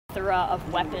plethora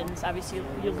of weapons. Obviously,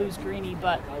 you lose Greeny,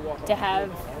 but to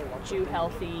have Jew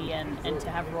healthy and to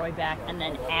have Roy back and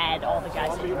then add all the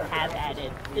guys that you have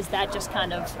added, is that just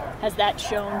kind of, has that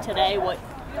shown today what,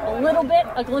 a little bit,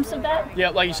 a glimpse of that? Yeah,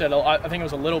 like you said, I think it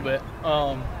was a little bit.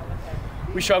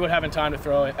 We struggled having time to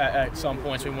throw at some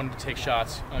points. We wanted to take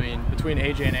shots. I mean, between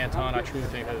AJ and Anton, I truly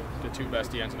think they're the two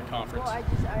best DNs in the conference,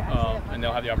 and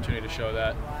they'll have the opportunity to show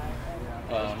that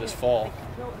this fall.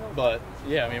 But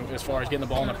yeah, I mean, as far as getting the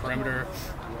ball on the perimeter,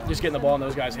 just getting the ball in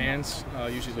those guys' hands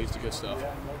usually leads to good stuff.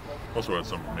 Also had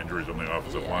some injuries on the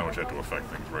offensive line, which had to affect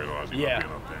things, right? Yeah,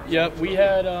 yeah. We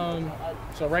had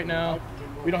so right now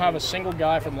we don't have a single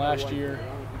guy from last year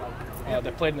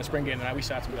that played in the spring game tonight. We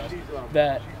sat some guys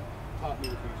that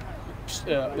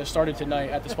started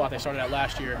tonight at the spot they started at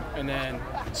last year, and then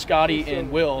Scotty and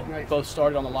Will both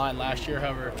started on the line last year.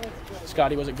 However,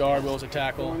 Scotty was a guard, Will was a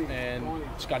tackle, and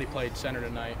Scotty played center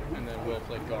tonight, and then Will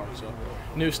played guard. So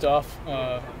new stuff.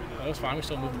 It was fine. We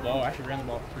still moved the ball. Actually ran the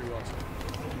ball pretty well. So.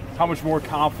 How much more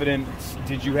confidence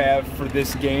did you have for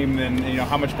this game than,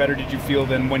 how much better did you feel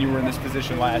than when you were in this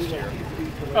position last year?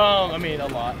 I mean, a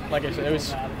lot. Like I said, it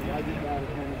was,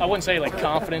 I wouldn't say like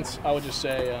confidence. I would just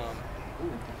say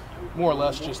more or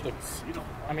less just the,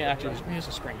 I mean, actually, it was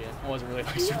a spring game. I wasn't really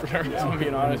like super nervous, if I'm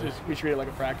being honest. We treated it like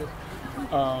a practice.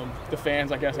 The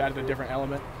fans, I guess, added a different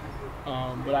element.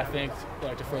 But I think,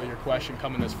 like, to further your question,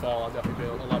 coming this fall, I'll definitely be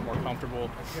a lot more comfortable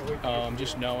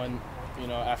just knowing,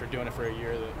 after doing it for a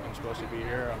year that I'm supposed to be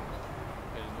here,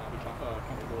 and I'll be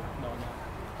comfortable knowing that.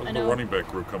 How's the running back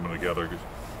group coming together?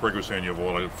 Greg was saying you have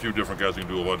a few different guys who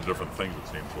can do a lot of different things, it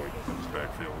seems like, in this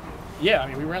backfield. Yeah, I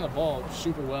mean, we ran the ball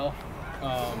super well.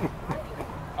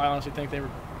 I honestly think they were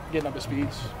getting up to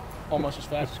speeds almost as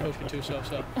fast as Coach Gattuso.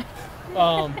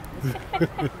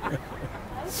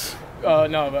 So,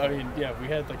 no, but I mean, yeah, we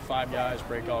had like 5 guys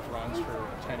break off runs for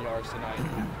 10 yards tonight,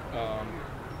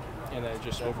 and then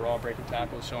just overall breaking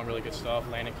tackles, showing really good stuff.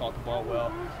 Landon caught the ball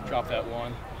well, dropped that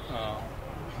one,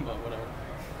 but whatever.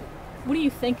 What do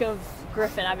you think of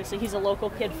Griffin? Obviously, he's a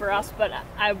local kid for us, but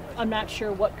I'm not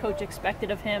sure what Coach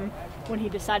expected of him when he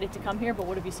decided to come here, but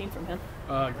what have you seen from him?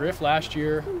 Griff last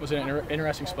year was in an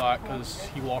interesting spot because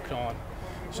he walked on.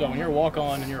 So when you're a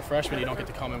walk-on and you're a freshman, you don't get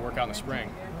to come and work out in the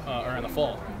spring or in the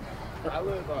fall.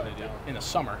 In the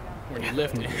summer when you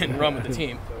lift and run with the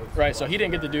team, right? So he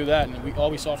didn't get to do that, and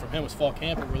all we saw from him was fall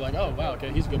camp, and we're like, oh, wow,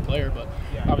 okay, he's a good player, but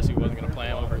obviously we wasn't going to play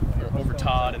him over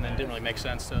Todd, and then it didn't really make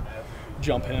sense to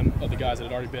jump him of the guys that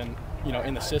had already been,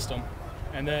 in the system.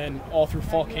 And then all through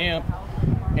fall camp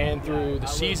and through the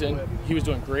season, he was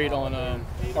doing great on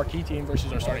our key team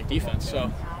versus our starting defense.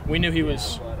 So we knew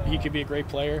he could be a great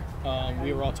player.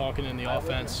 We were all talking in the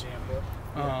offense,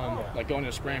 like going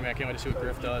into spring, man, I can't wait to see what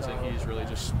Griff does, and he's really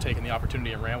just taken the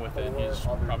opportunity and ran with it. He's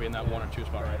probably in that 1 or 2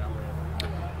 spot right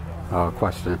now.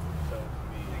 Question.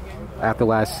 After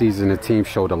last season, the team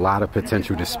showed a lot of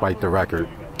potential despite the record.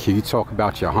 Can you talk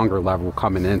about your hunger level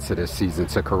coming into this season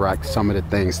to correct some of the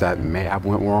things that may have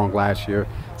went wrong last year,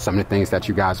 some of the things that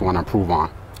you guys want to improve on?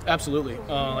 Absolutely.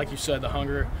 Like you said, the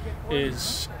hunger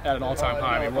is at an all-time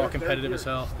high. I mean, we're all competitive as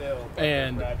hell.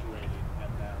 And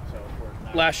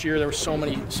last year there were so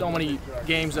many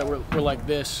games that were like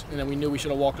this, and then we knew we should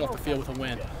have walked off the field with a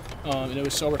win. And it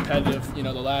was so repetitive.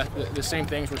 The same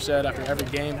things were said after every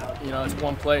game. It's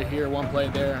one play here, one play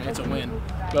there, and it's a win.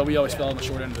 But we always fell on the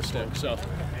short end of the stick. So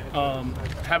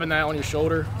having that on your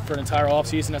shoulder for an entire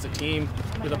offseason as a team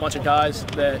with a bunch of guys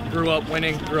that grew up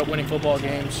winning football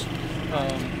games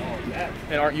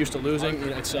and aren't used to losing,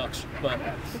 it sucks. But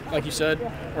like you said,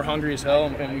 we're hungry as hell,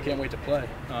 and we can't wait to play.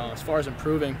 As far as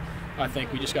improving, I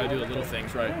think we just got to do the little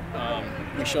things right.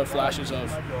 We showed flashes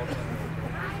of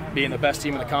being the best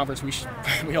team in the conference.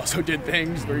 We also did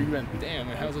things where you went, damn,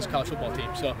 man, how's this college football team?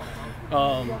 So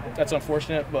that's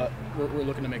unfortunate, but we're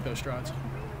looking to make those strides.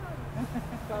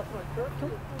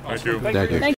 Thank you. Thank you.